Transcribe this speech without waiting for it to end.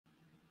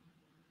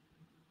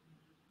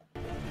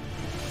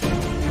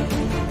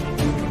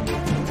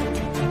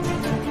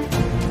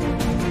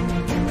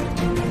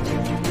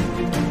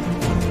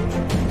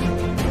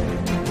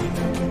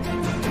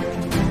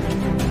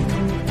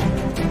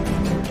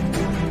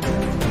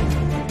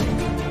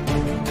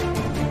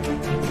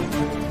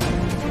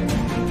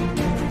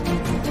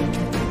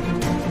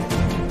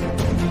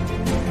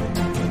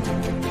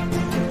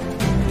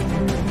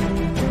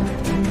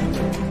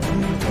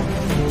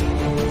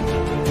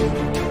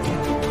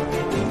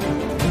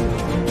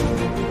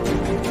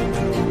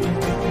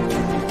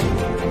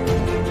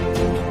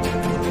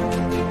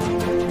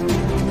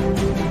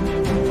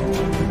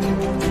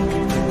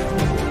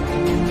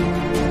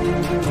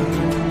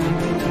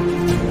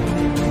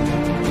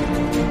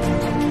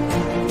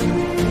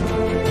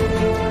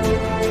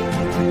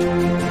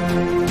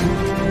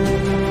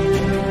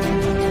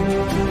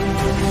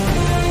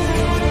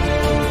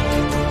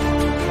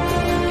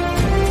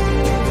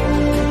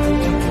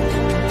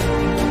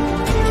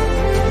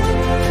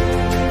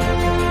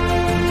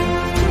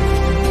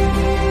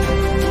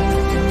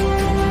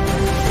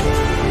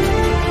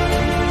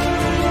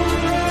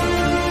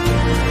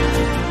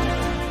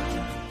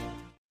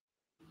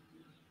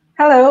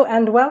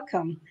and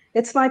welcome.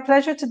 It's my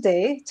pleasure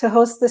today to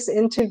host this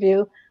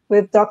interview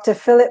with Dr.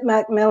 Philip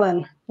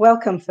McMillan.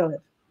 Welcome,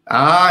 Philip.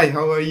 Hi,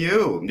 how are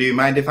you? Do you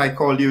mind if I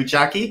call you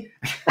Jackie?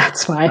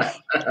 That's fine.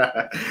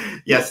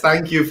 Yes,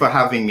 thank you for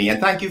having me.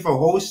 And thank you for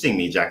hosting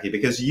me, Jackie,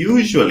 because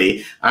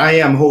usually I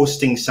am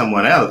hosting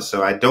someone else,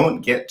 so I don't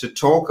get to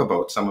talk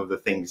about some of the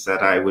things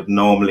that I would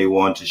normally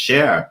want to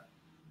share.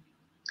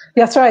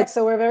 That's right.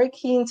 So we're very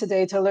keen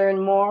today to learn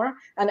more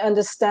and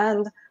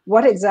understand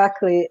what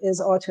exactly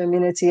is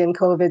autoimmunity and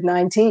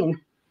COVID-19.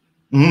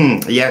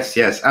 Yes,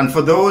 yes. And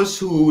for those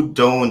who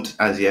don't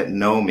as yet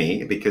know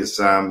me, because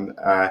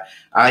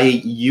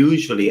I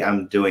usually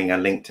am doing a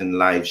LinkedIn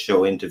live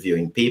show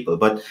interviewing people,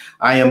 but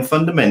I am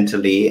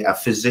fundamentally a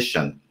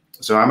physician.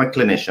 So I'm a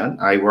clinician.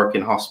 I work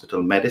in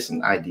hospital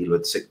medicine. I deal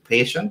with sick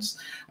patients.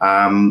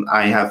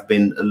 I have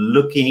been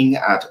looking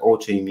at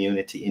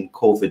autoimmunity in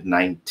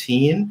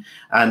COVID-19.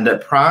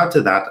 And prior to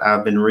that,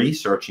 I've been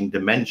researching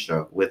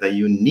dementia with a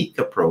unique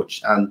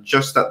approach. And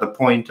just at the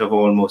point of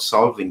almost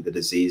solving the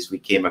disease, we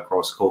came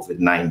across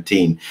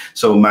COVID-19.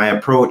 So my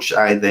approach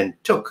I then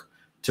took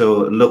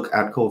to look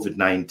at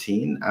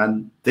COVID-19,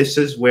 and this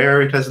is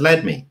where it has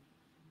led me.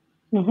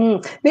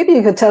 Maybe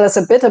you could tell us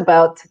a bit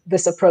about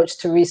this approach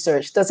to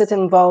research. Does it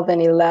involve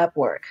any lab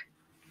work?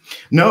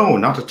 No,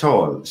 not at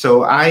all.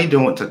 So I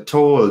don't at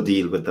all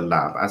deal with the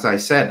lab. As I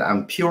said,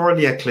 I'm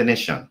purely a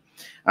clinician.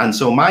 And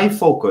so my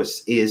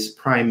focus is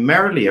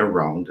primarily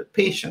around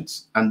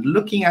patients and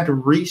looking at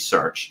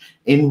research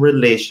in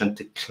relation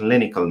to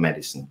clinical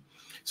medicine.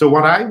 So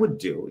what I would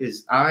do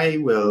is I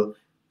will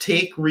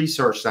take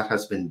research that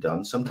has been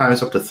done,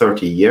 sometimes up to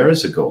 30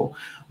 years ago,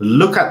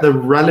 look at the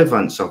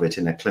relevance of it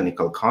in a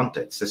clinical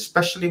context,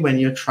 especially when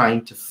you're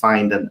trying to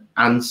find an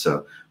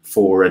answer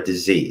for a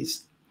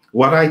disease.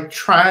 What I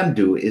try and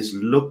do is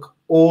look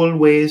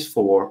always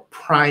for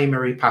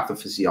primary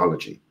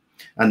pathophysiology.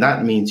 And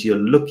that means you're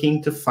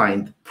looking to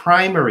find the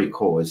primary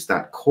cause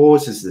that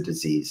causes the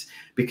disease,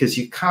 because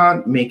you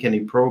can't make any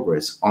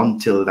progress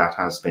until that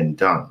has been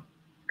done.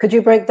 Could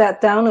you break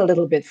that down a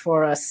little bit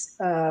for us?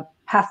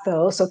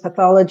 So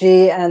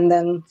pathology and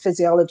then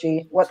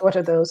physiology, what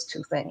are those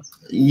two things?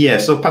 Yeah,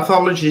 so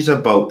pathology is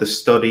about the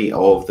study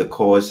of the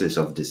causes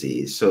of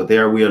disease. So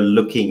there we are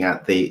looking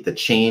at the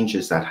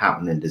changes that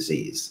happen in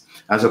disease,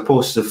 as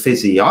opposed to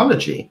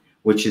physiology,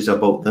 which is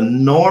about the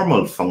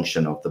normal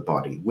function of the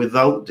body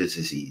without the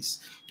disease.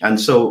 And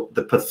so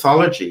the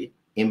pathology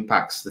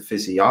impacts the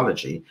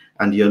physiology,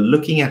 and you're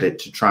looking at it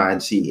to try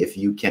and see if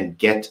you can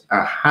get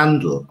a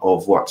handle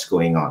of what's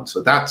going on.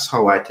 So that's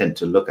how I tend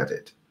to look at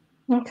it.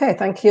 Okay,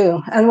 thank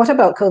you. And what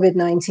about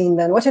COVID-19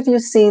 then? What have you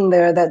seen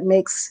there that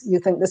makes you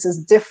think this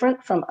is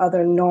different from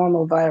other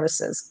normal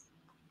viruses?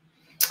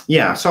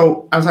 Yeah,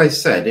 so as I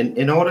said,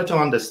 in order to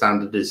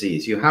understand the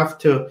disease, you have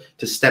to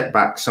step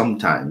back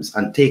sometimes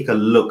and take a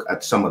look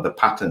at some of the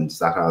patterns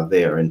that are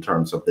there in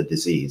terms of the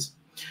disease.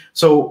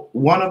 So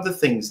one of the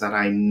things that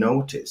I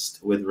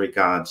noticed with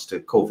regards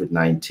to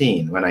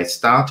COVID-19 when I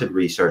started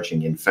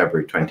researching in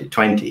February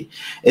 2020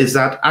 is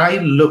that I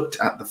looked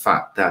at the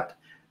fact that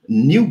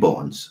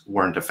newborns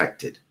weren't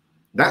affected.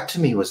 That to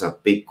me was a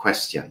big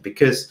question,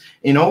 because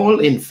in all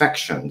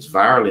infections,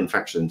 viral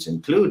infections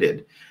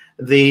included,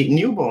 the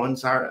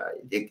newborns are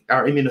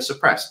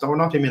immunosuppressed, or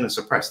not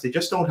immunosuppressed. They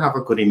just don't have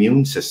a good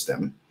immune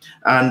system.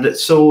 And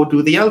so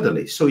do the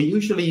elderly. So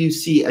usually you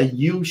see a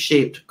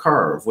U-shaped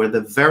curve where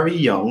the very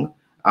young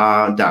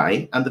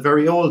die and the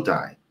very old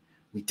die.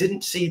 We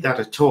didn't see that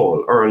at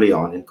all early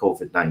on in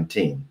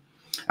COVID-19.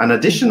 And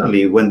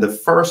additionally, when the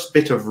first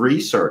bit of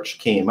research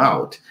came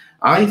out,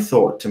 I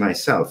thought to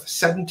myself,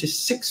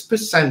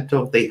 76%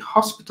 of the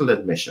hospital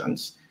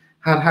admissions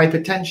had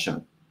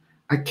hypertension.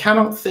 I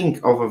cannot think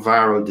of a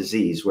viral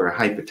disease where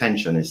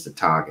hypertension is the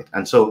target.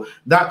 And so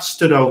that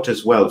stood out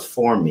as well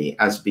for me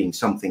as being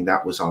something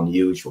that was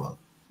unusual.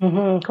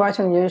 Quite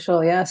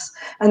unusual, yes.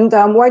 And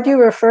why do you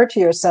refer to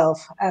yourself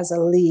as a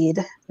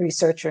lead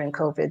researcher in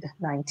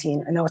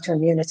COVID-19 and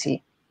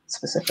autoimmunity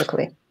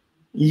specifically?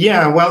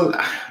 Yeah, well,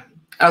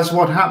 as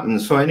what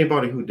happens for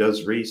anybody who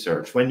does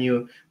research, when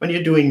you're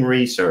doing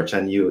research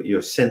and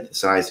you're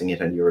synthesizing it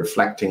and you're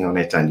reflecting on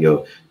it and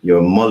you're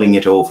mulling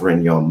it over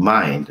in your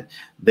mind,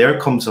 there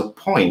comes a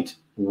point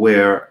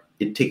where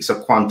it takes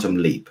a quantum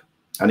leap.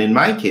 And in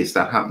my case,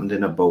 that happened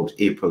in about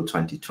April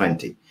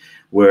 2020,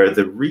 where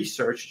the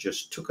research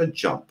just took a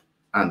jump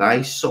and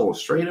I saw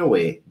straight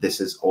away, this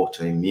is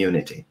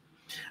autoimmunity.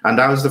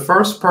 And I was the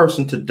first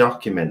person to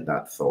document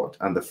that thought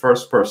and the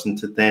first person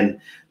to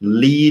then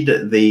lead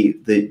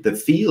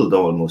the field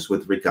almost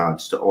with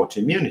regards to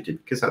autoimmunity,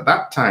 because at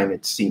that time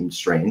it seemed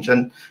strange.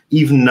 And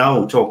even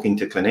now, talking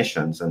to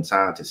clinicians and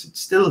scientists, it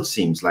still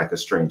seems like a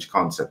strange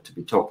concept to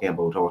be talking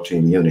about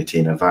autoimmunity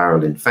in a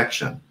viral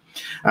infection.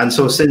 And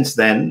so since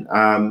then,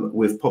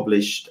 we've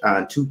published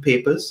 2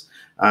 papers.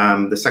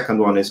 The second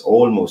one is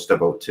almost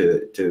about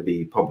to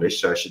be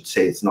published. I should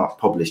say it's not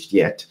published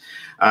yet.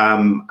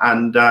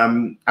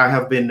 I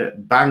have been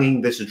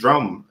banging this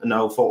drum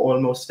now for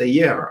almost a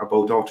year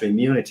about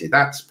autoimmunity.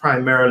 That's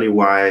primarily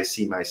why I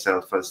see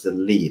myself as the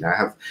lead. I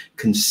have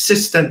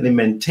consistently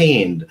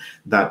maintained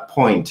that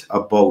point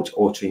about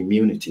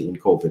autoimmunity in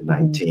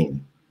COVID-19.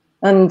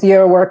 And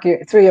your work,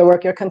 through your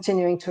work, you're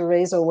continuing to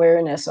raise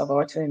awareness of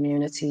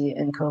autoimmunity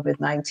in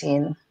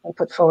COVID-19 and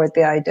put forward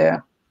the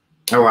idea.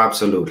 Oh,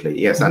 absolutely.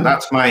 Yes. And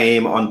that's my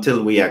aim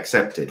until we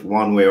accept it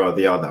one way or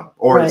the other,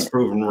 or it's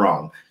proven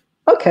wrong.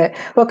 Okay.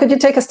 Well, could you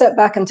take a step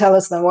back and tell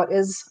us then what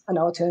is an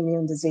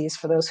autoimmune disease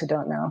for those who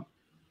don't know?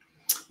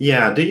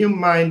 Yeah. Do you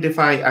mind if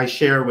I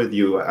share with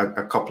you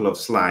a couple of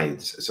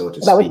slides, so to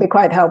speak? That would be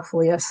quite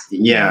helpful, yes.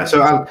 Yeah.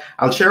 So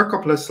I'll share a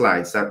couple of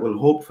slides that will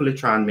hopefully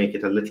try and make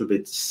it a little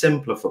bit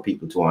simpler for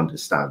people to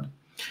understand.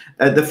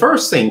 The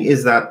first thing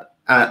is that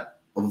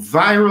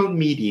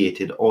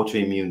viral-mediated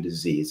autoimmune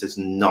disease is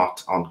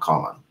not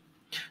uncommon.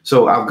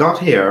 So I've got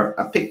here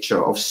a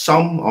picture of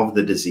some of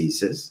the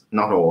diseases,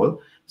 not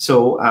all.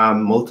 So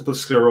multiple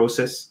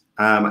sclerosis,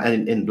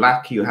 and in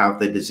black you have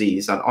the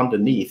disease, and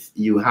underneath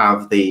you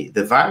have the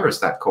virus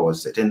that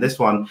caused it. In this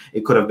one,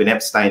 it could have been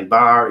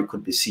Epstein-Barr, it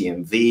could be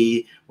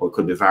CMV, or it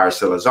could be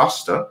varicella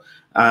zoster.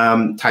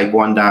 Type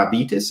 1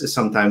 diabetes is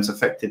sometimes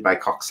affected by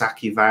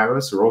Coxsackie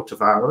virus,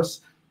 rotavirus.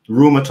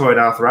 Rheumatoid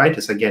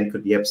arthritis, again,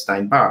 could be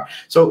Epstein-Barr.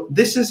 So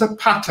this is a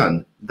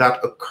pattern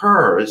that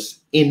occurs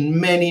in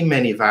many,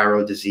 many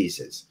viral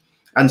diseases.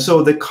 And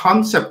so the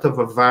concept of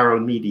a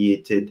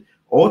viral-mediated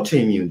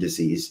autoimmune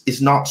disease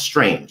is not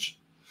strange.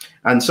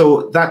 And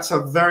so that's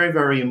a very,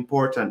 very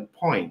important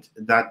point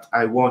that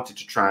I wanted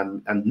to try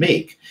and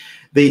make.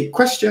 The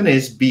question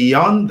is,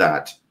 beyond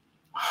that,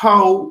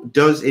 how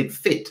does it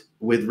fit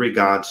with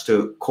regards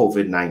to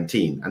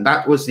COVID-19? And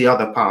that was the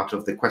other part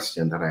of the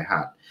question that I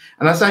had.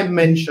 And as I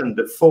mentioned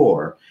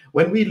before,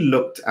 when we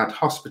looked at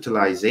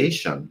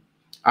hospitalization,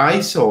 I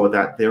saw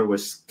that there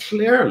was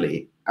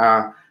clearly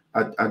a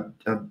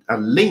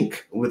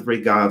link with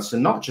regards to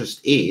not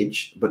just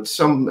age, but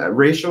some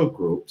racial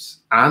groups,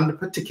 and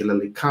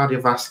particularly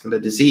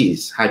cardiovascular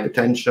disease,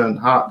 hypertension,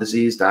 heart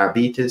disease,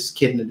 diabetes,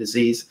 kidney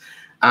disease,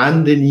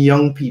 and in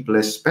young people,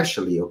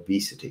 especially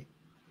obesity.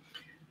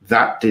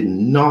 That did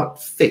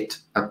not fit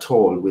at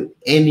all with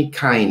any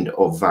kind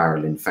of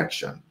viral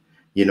infection.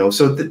 You know,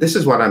 so this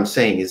is what I'm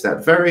saying, is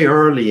that very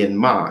early in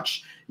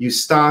March, you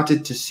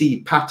started to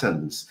see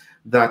patterns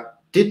that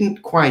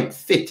didn't quite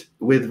fit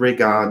with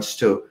regards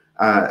to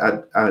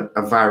a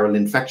viral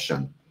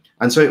infection.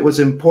 And so it was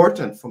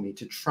important for me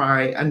to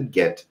try and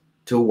get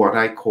to what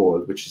I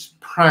call, which is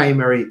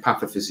primary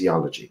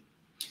pathophysiology.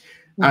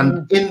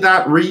 And in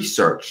that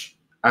research,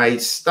 I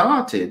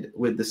started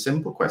with the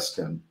simple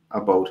question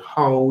about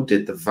how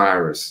did the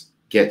virus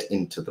get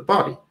into the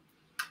body?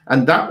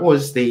 And that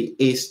was the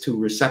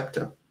ACE2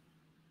 receptor.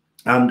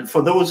 And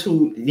for those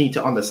who need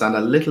to understand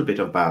a little bit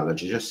of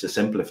biology, just to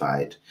simplify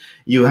it,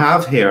 you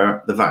have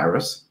here the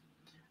virus,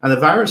 and the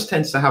virus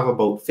tends to have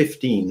about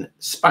 15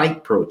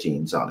 spike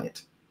proteins on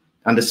it.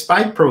 And the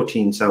spike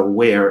proteins are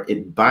where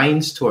it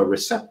binds to a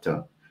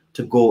receptor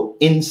to go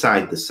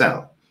inside the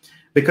cell.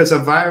 Because a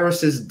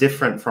virus is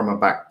different from a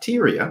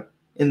bacteria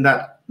in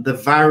that the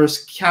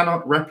virus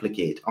cannot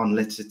replicate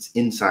unless it's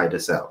inside a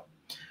cell.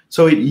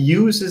 So it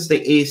uses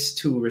the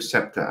ACE2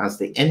 receptor as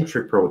the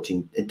entry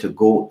protein to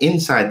go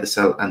inside the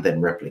cell and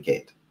then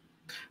replicate.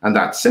 And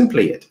that's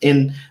simply it.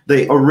 In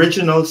the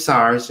original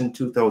SARS in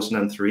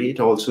 2003,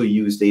 it also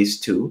used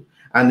ACE2.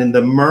 And in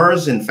the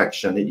MERS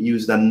infection, it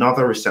used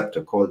another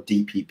receptor called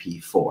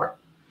DPP4.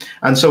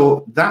 And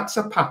so that's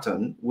a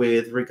pattern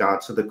with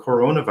regards to the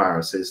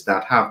coronaviruses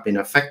that have been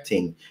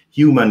affecting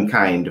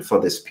humankind for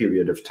this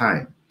period of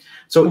time.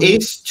 So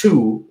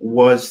ACE2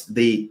 was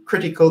the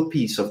critical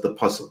piece of the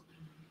puzzle.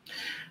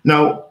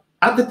 Now,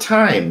 at the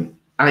time,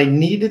 I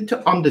needed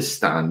to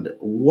understand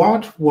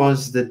what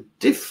was the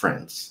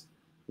difference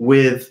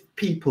with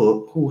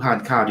people who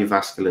had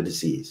cardiovascular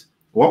disease.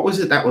 What was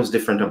it that was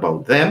different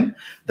about them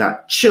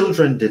that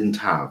children didn't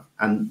have?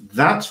 And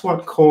that's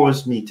what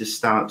caused me to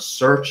start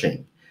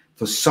searching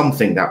for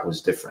something that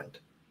was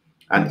different.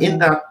 And in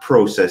that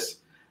process,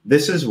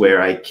 this is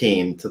where I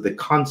came to the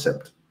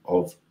concept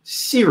of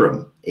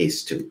serum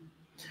ACE2.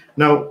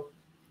 Now,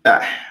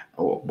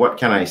 what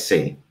can I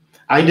say?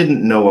 I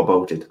didn't know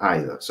about it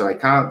either. So I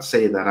can't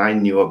say that I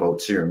knew about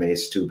serum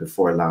ACE2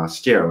 before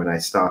last year when I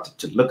started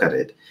to look at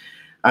it.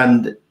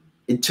 And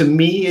to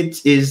me,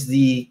 it is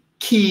the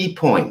key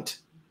point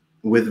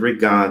with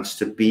regards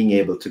to being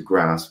able to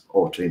grasp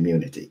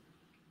autoimmunity.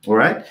 All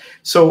right.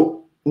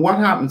 So what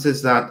happens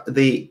is that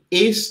the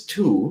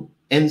ACE2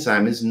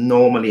 enzyme is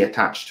normally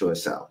attached to a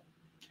cell.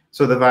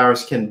 So the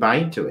virus can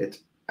bind to it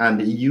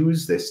and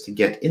use this to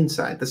get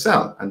inside the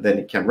cell, and then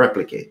it can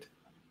replicate.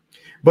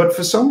 But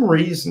for some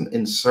reason,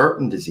 in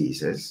certain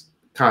diseases,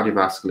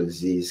 cardiovascular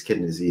disease,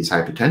 kidney disease,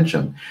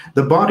 hypertension,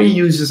 the body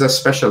uses a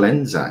special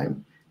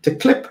enzyme to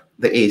clip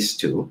the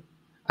ACE2,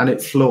 and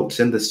it floats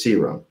in the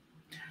serum.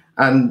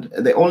 And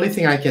the only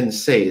thing I can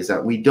say is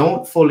that we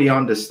don't fully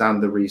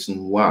understand the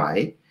reason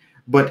why,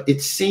 but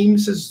it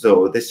seems as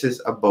though this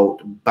is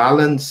about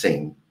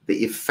balancing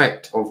the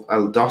effect of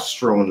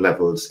aldosterone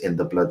levels in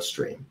the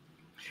bloodstream.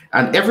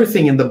 And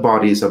everything in the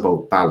body is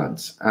about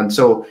balance. And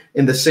so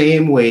in the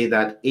same way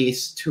that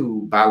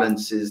ACE2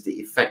 balances the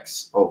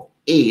effects of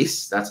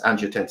ACE, that's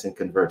angiotensin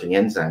converting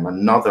enzyme,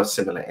 another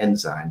similar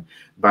enzyme,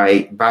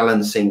 by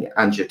balancing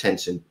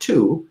angiotensin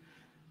 2,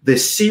 the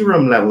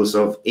serum levels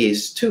of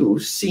ACE2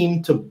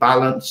 seem to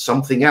balance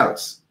something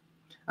else.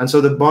 And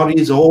so the body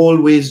is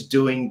always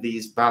doing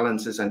these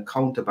balances and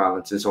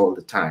counterbalances all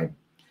the time.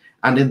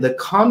 And in the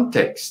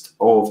context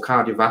of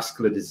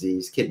cardiovascular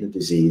disease, kidney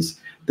disease,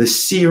 the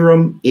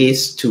serum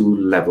ACE2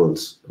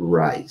 levels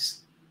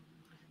rise.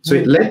 So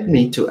it led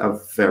me to a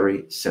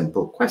very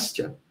simple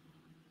question.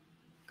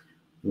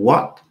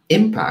 What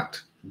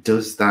impact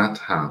does that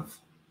have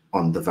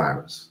on the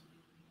virus?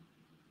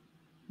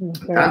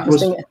 That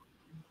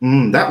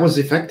was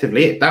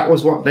effectively it. That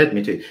was what led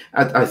me to it.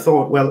 I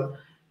thought, well,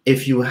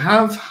 if you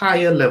have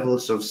higher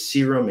levels of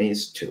serum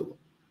ACE2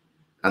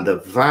 and the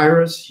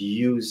virus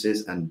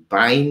uses and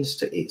binds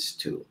to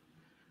ACE2,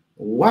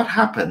 what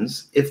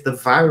happens if the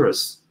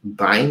virus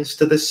binds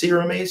to the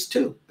serum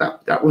ACE2?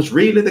 That was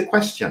really the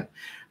question.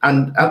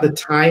 And at the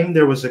time,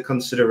 there was a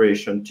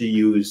consideration to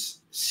use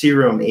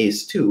serum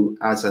ACE2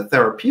 as a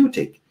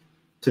therapeutic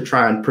to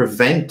try and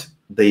prevent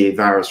the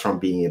virus from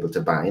being able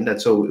to bind.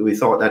 And so we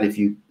thought that if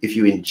you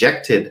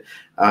injected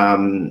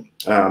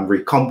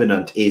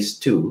recombinant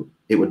ACE2,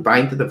 it would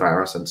bind to the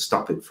virus and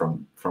stop it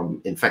from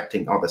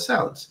infecting other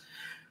cells.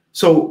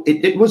 So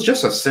it was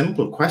just a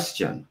simple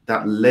question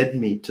that led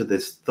me to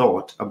this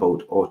thought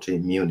about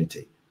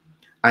autoimmunity.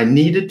 I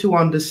needed to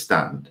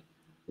understand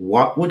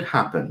what would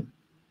happen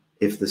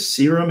if the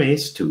serum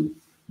ACE2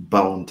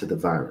 bound to the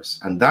virus.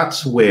 And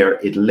that's where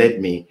it led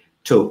me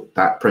to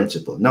that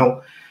principle.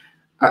 Now,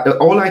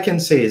 all I can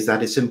say is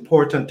that it's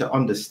important to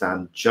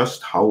understand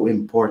just how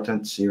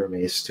important serum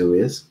ACE2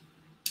 is.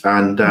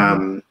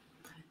 And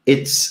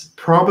it's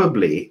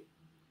probably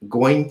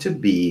going to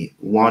be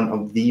one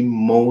of the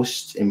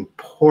most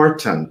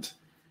important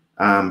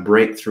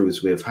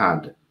breakthroughs we've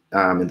had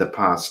in the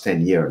past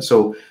 10 years.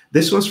 So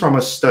this was from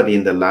a study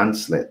in the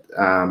Lancet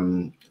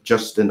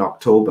just in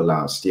October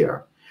last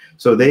year.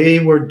 So they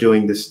were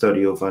doing this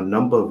study over a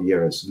number of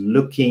years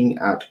looking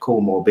at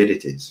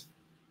comorbidities.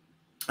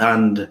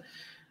 And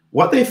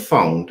what they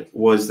found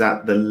was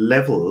that the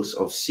levels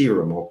of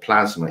serum or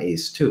plasma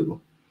ACE2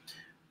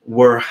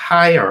 were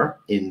higher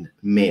in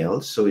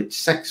males, so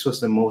sex was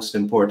the most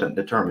important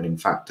determining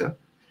factor,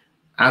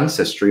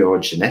 ancestry or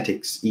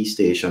genetics, East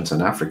Asians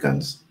and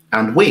Africans,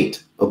 and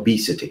weight,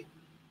 obesity.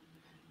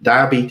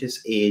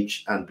 Diabetes,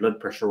 age, and blood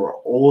pressure were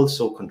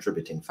also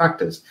contributing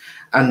factors.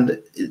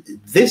 And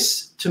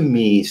this, to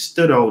me,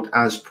 stood out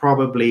as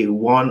probably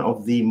one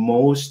of the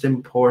most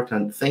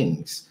important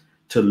things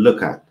to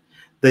look at.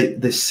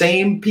 The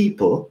same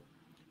people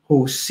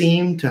who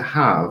seem to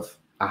have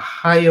a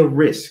higher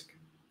risk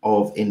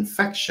of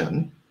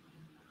infection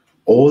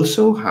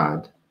also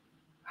had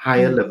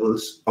higher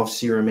levels of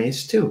serum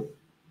ACE2.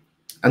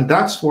 And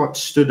that's what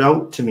stood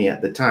out to me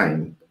at the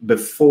time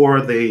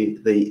before the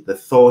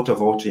thought of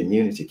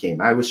autoimmunity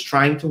came. I was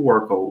trying to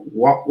work out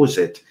what was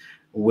it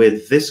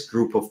with this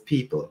group of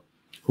people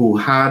who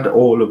had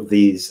all of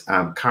these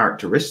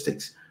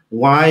characteristics.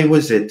 Why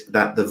was it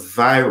that the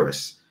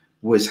virus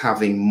was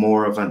having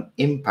more of an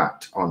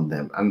impact on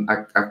them? And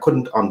I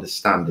couldn't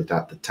understand it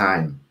at the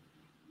time.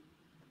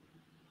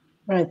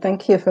 Right,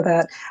 thank you for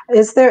that.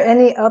 Is there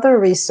any other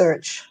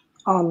research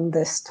on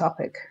this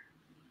topic?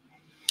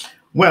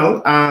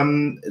 Well,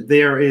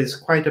 there is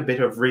quite a bit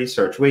of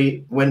research.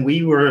 When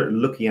we were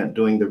looking at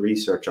doing the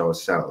research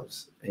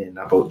ourselves in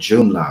about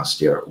June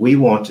last year, we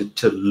wanted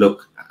to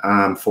look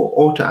for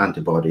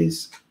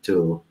autoantibodies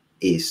to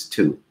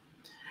ACE2.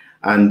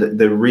 And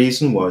the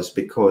reason was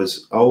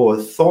because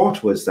our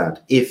thought was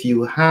that if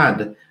you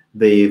had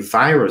the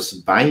virus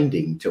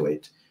binding to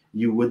it,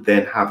 you would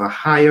then have a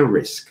higher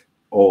risk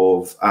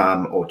of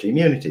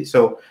autoimmunity.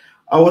 So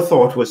our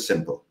thought was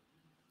simple,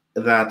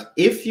 that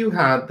if you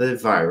had the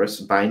virus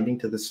binding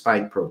to the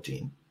spike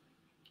protein,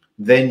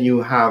 then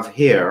you have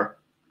here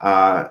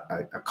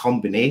a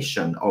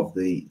combination of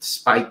the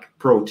spike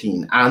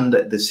protein and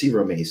the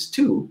serum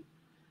ACE2.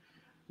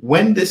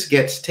 When this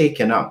gets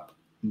taken up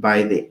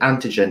by the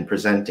antigen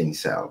presenting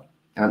cell,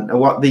 and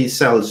what these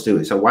cells do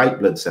is a white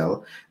blood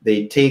cell,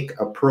 they take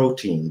a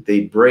protein,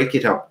 they break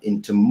it up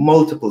into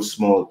multiple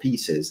small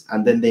pieces,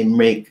 and then they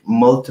make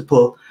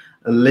multiple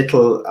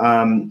little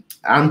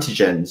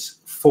antigens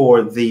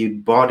for the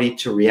body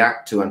to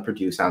react to and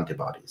produce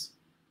antibodies.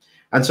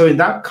 And so in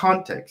that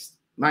context,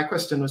 my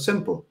question was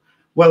simple.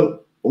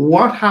 Well,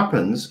 what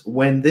happens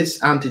when this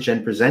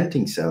antigen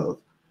presenting cell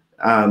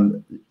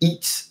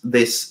eats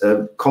this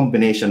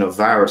combination of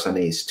virus and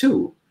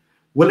ACE2?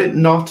 Will it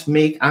not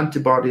make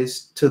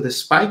antibodies to the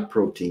spike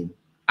protein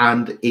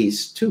and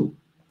ACE2?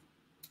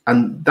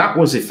 And that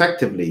was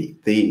effectively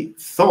the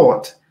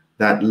thought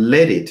that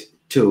led it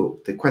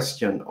to the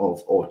question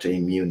of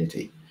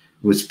autoimmunity.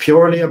 was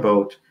purely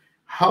about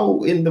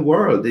how in the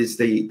world is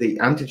the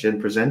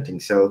antigen presenting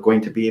cell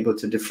going to be able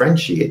to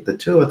differentiate the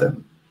two of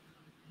them.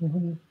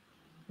 Mm-hmm.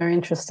 Very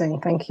interesting.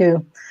 Thank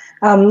you.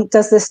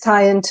 Does this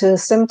tie into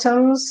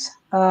symptoms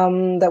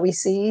that we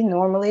see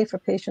normally for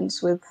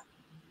patients with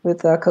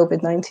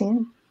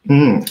COVID-19?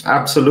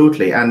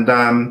 Absolutely.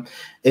 And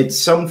it's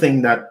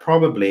something that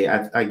probably,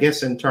 I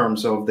guess, in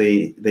terms of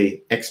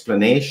the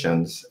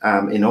explanations,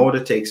 in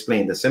order to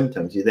explain the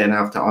symptoms, you then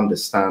have to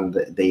understand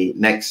the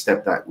next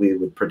step that we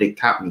would predict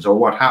happens, or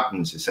what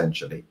happens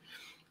essentially.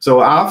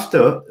 So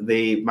after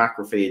the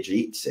macrophage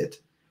eats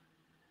it,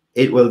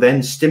 it will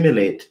then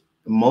stimulate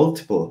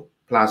multiple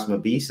plasma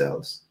B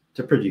cells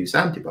to produce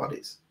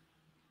antibodies.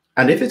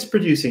 And if it's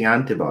producing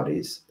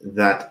antibodies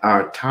that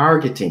are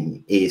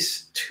targeting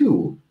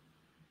ACE2,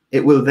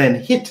 it will then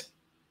hit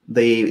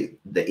the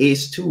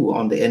ACE2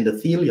 on the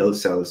endothelial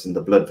cells in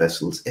the blood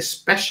vessels,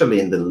 especially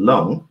in the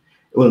lung.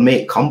 It will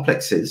make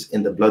complexes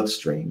in the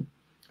bloodstream,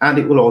 and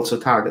it will also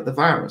target the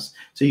virus.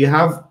 So you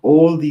have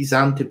all these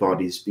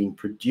antibodies being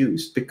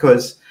produced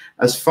because,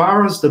 as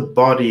far as the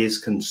body is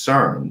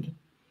concerned,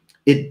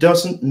 it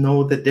doesn't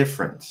know the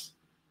difference.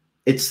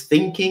 It's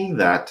thinking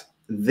that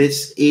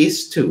this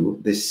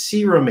ACE2, this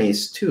serum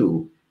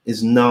ACE2,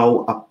 is now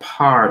a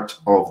part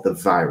of the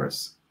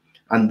virus.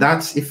 And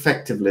that's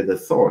effectively the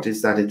thought,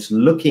 is that it's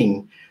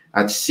looking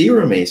at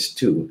serum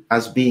ACE2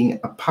 as being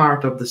a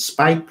part of the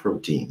spike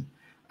protein.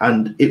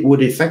 And it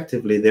would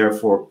effectively,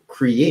 therefore,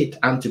 create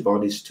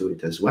antibodies to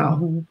it as well.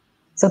 Mm-hmm.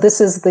 So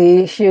this is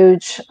the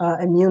huge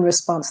immune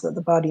response that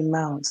the body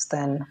mounts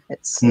then.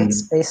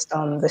 It's based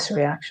on this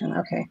reaction.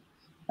 Okay.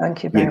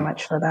 Thank you very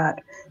much for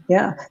that.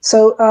 Yeah.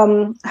 So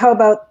how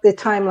about the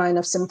timeline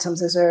of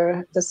symptoms?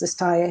 How does this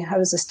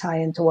tie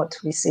into what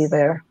we see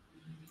there?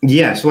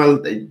 Yes,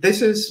 well,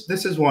 this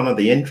is one of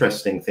the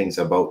interesting things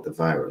about the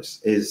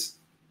virus is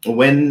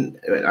when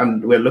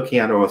we're looking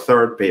at our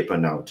third paper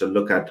now to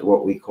look at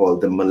what we call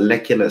the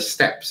molecular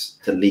steps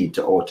to lead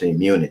to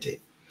autoimmunity.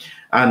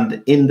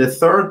 And in the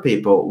third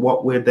paper,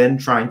 what we're then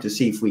trying to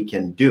see if we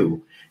can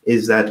do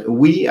is that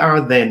we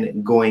are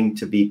then going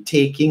to be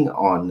taking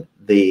on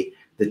the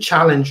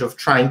challenge of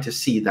trying to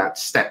see that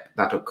step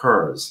that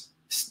occurs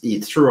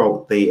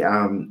throughout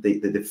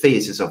the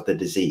phases of the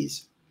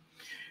disease.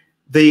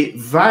 The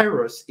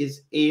virus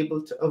is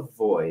able to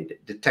avoid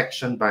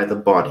detection by the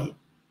body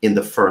in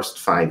the first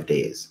 5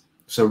 days.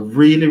 So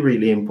really,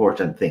 really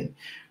important thing.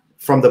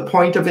 From the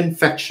point of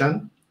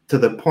infection to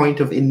the point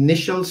of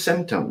initial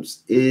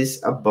symptoms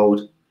is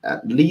about,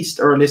 at least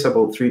earliest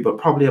about 3, but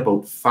probably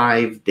about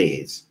 5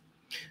 days.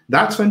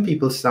 That's when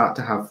people start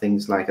to have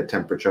things like a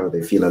temperature,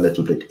 they feel a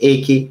little bit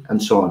achy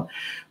and so on.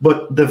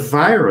 But the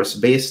virus,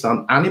 based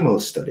on animal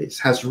studies,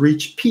 has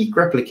reached peak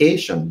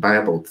replication by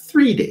about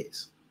 3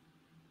 days.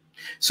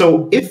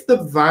 So if the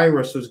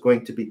virus was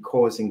going to be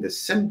causing the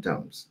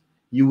symptoms,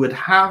 you would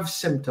have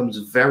symptoms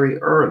very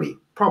early,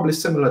 probably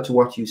similar to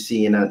what you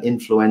see in an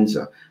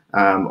influenza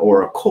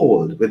or a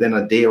cold. Within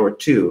a day or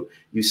two,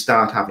 you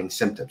start having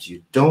symptoms.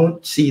 You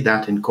don't see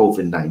that in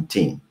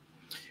COVID-19.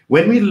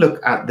 When we look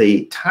at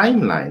the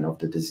timeline of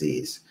the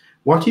disease,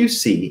 what you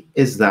see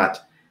is that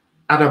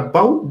at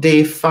about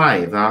day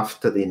 5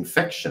 after the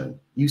infection,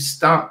 you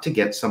start to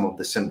get some of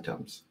the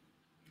symptoms.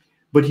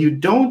 But you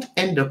don't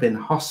end up in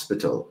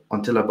hospital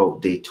until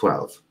about day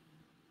 12.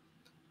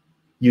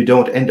 You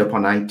don't end up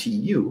on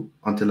ITU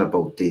until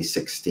about day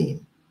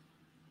 16.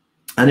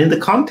 And in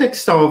the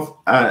context of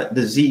a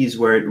disease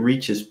where it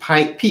reaches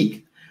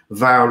peak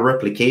viral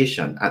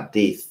replication at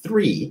day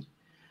 3,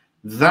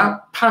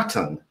 that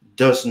pattern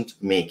doesn't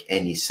make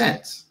any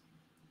sense.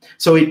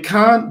 So it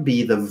can't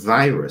be the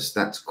virus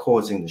that's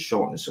causing the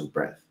shortness of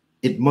breath.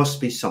 It must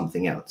be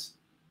something else.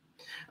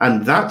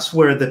 And that's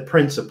where the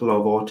principle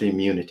of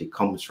autoimmunity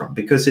comes from,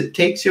 because it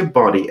takes your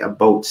body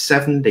about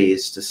 7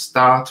 days to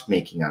start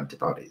making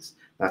antibodies.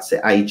 That's the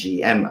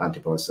IgM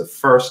antibodies, the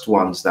first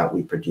ones that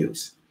we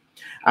produce.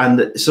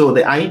 And so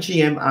the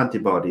IgM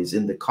antibodies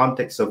in the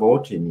context of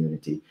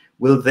autoimmunity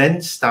will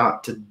then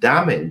start to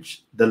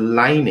damage the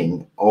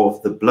lining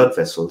of the blood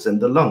vessels in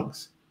the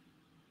lungs.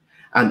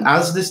 And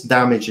as this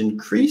damage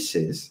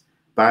increases,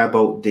 by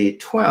about day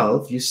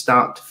 12, you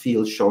start to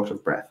feel short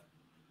of breath.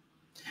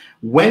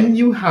 When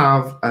you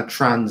have a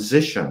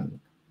transition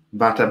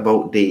at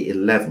about day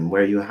 11,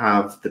 where you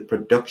have the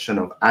production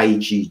of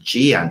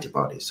IgG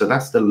antibodies, so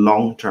that's the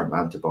long-term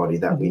antibody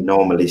that we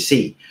normally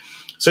see.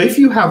 So if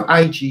you have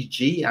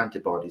IgG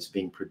antibodies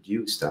being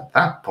produced at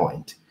that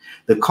point,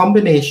 the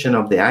combination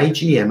of the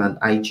IgM and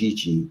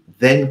IgG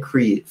then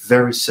create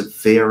very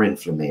severe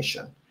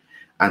inflammation.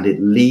 And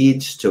it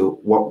leads to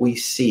what we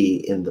see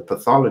in the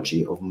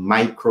pathology of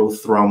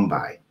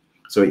microthrombi.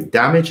 So it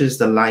damages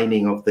the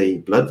lining of the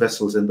blood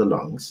vessels in the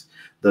lungs.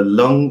 The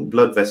lung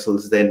blood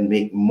vessels then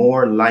make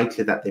more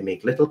likely that they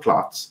make little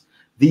clots.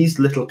 These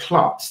little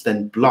clots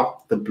then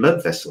block the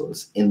blood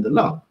vessels in the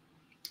lung.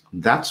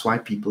 That's why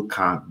people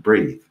can't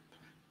breathe.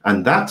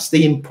 And that's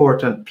the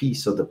important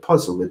piece of the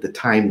puzzle with the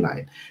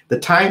timeline. The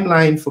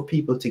timeline for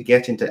people to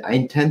get into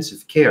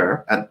intensive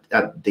care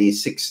at day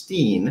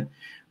 16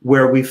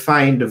 where we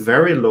find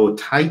very low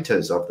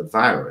titers of the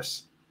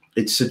virus,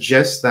 it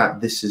suggests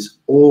that this is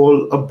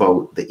all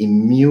about the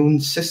immune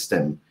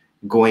system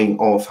going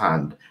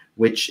offhand,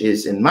 which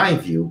is, in my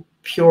view,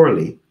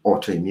 purely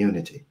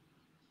autoimmunity.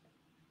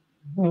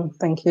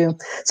 Thank you.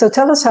 So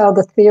tell us how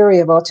the theory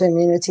of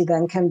autoimmunity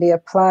then can be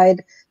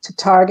applied to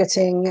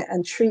targeting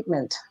and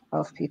treatment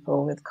of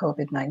people with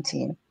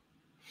COVID-19.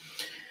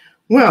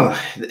 Well,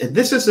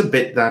 this is a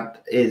bit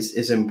that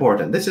is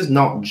important. This is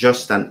not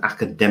just an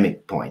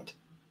academic point.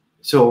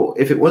 So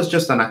if it was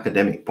just an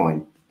academic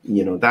point,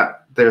 you know,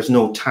 that there's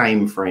no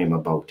time frame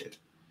about it.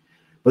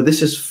 But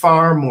this is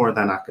far more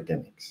than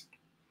academics,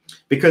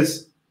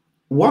 because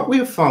what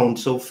we've found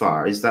so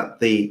far is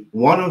that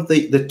one of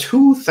the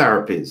two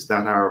therapies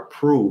that are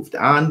approved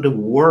and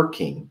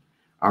working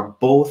are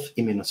both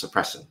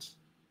immunosuppressants.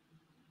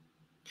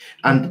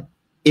 And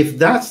if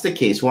that's the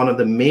case, one of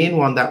the main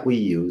one that we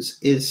use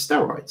is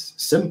steroids,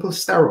 simple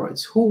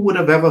steroids. Who would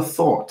have ever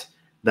thought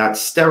that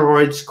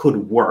steroids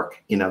could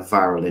work in a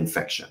viral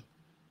infection?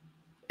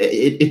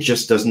 It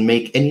just doesn't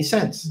make any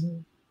sense.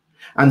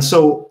 And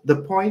so the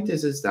point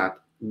is that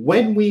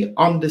when we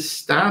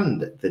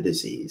understand the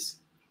disease,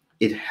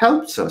 it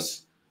helps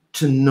us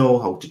to know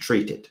how to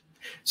treat it.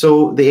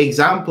 So the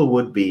example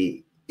would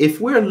be,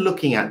 if we're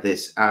looking at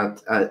this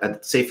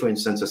at say, for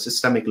instance, a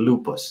systemic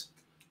lupus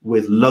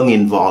with lung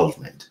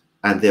involvement,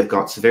 and they've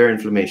got severe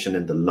inflammation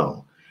in the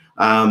lung,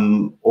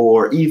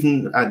 or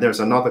even there's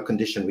another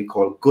condition we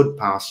call good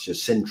pasture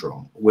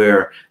syndrome,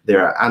 where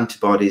there are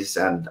antibodies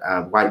and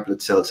white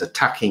blood cells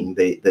attacking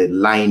the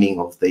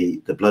lining of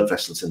the blood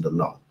vessels in the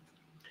lung.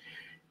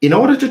 In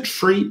order to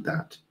treat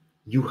that,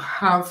 you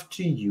have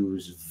to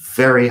use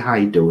very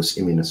high dose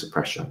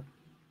immunosuppression.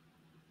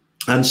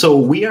 And so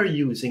we are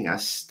using a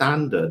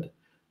standard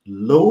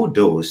low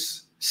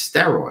dose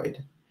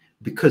steroid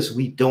because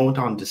we don't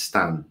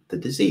understand the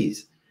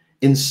disease.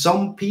 In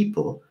some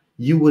people,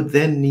 you would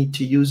then need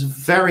to use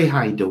very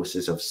high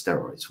doses of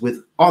steroids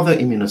with other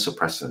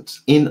immunosuppressants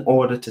in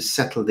order to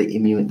settle the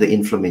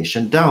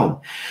inflammation down.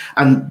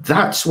 And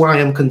that's why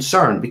I'm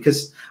concerned,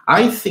 because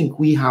I think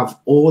we have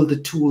all the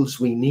tools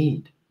we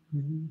need.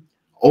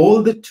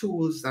 All the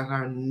tools that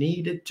are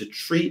needed to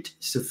treat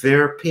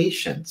severe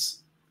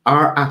patients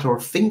are at our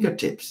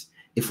fingertips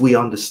if we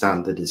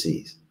understand the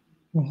disease.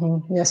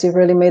 Yes, you've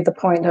really made the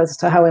point as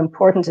to how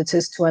important it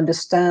is to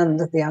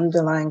understand the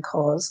underlying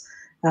cause,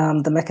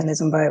 the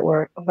mechanism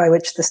by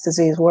which this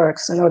disease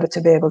works, in order to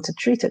be able to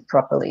treat it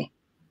properly.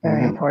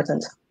 Very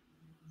important.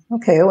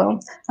 Okay, well,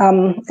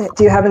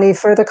 do you have any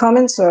further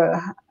comments or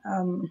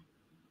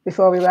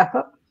before we wrap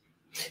up?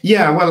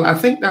 Yeah, well, I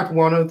think that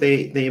one of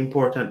the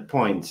important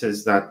points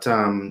is that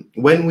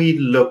when we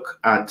look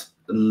at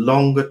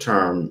longer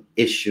term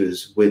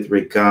issues with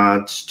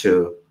regards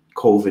to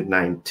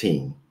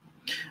COVID-19,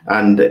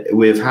 and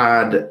we've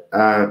had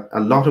a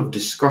lot of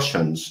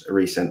discussions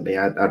recently.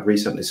 I've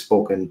recently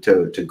spoken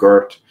to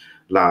Gert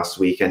last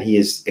week, and he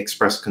has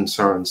expressed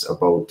concerns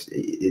about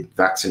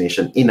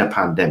vaccination in a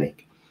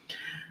pandemic.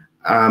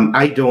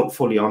 I don't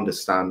fully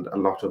understand a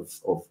lot of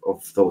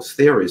those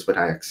theories, but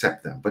I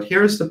accept them. But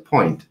here's the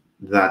point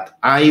that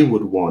I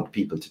would want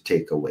people to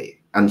take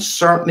away, and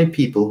certainly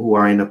people who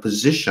are in a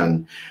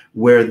position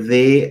where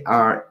they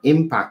are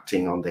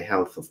impacting on the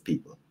health of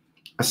people.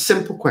 A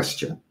simple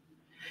question.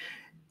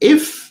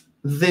 If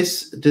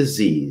this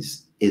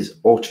disease is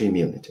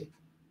autoimmunity,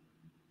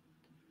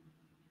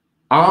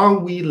 are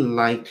we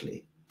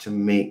likely to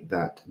make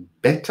that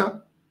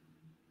better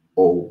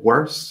or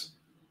worse,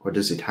 or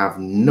does it have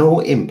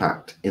no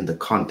impact in the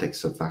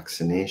context of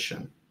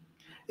vaccination?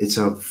 It's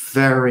a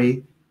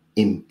very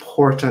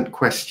important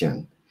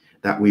question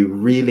that we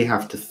really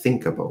have to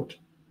think about.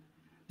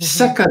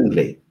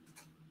 Secondly,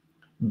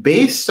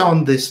 based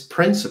on this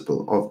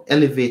principle of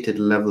elevated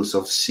levels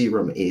of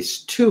serum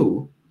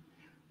ACE2,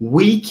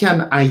 we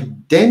can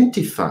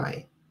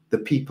identify the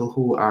people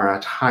who are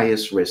at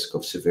highest risk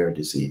of severe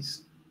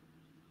disease.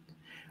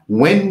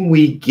 When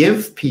we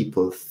give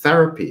people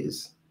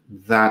therapies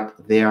that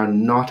they are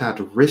not at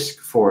risk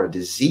for a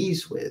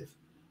disease with,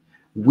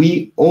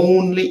 we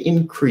only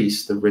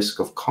increase the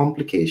risk of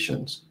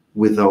complications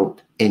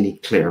without any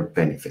clear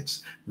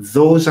benefits.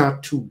 Those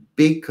are two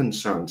big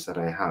concerns that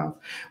I have,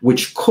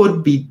 which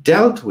could be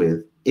dealt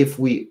with if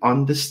we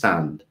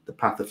understand the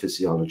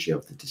pathophysiology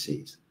of the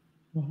disease.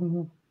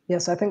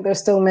 Yes, I think there's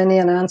still many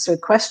unanswered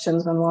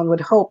questions, and one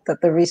would hope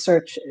that the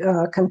research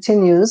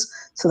continues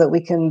so that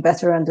we can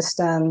better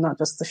understand not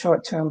just the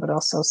short-term, but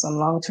also some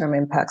long-term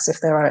impacts,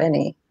 if there are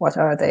any. What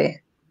are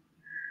they?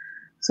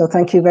 So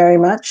thank you very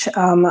much.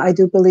 I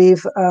do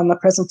believe a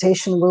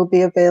presentation will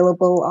be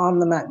available on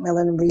the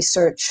McMillan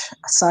Research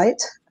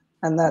site,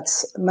 and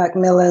that's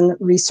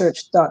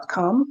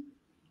McMillanResearch.com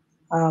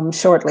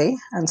shortly.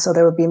 And so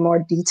there will be more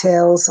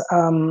details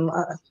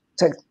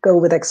to go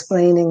with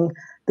explaining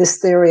this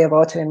theory of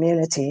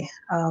autoimmunity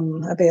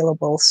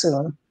available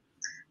soon.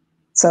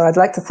 So I'd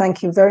like to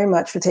thank you very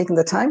much for taking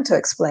the time to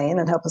explain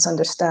and help us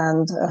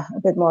understand a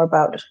bit more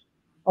about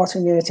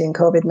autoimmunity and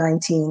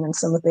COVID-19 and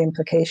some of the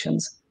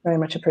implications. Very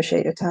much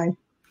appreciate your time.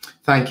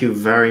 Thank you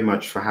very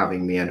much for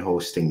having me and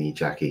hosting me,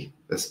 Jackie.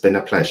 It's been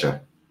a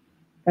pleasure.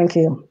 Thank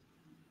you.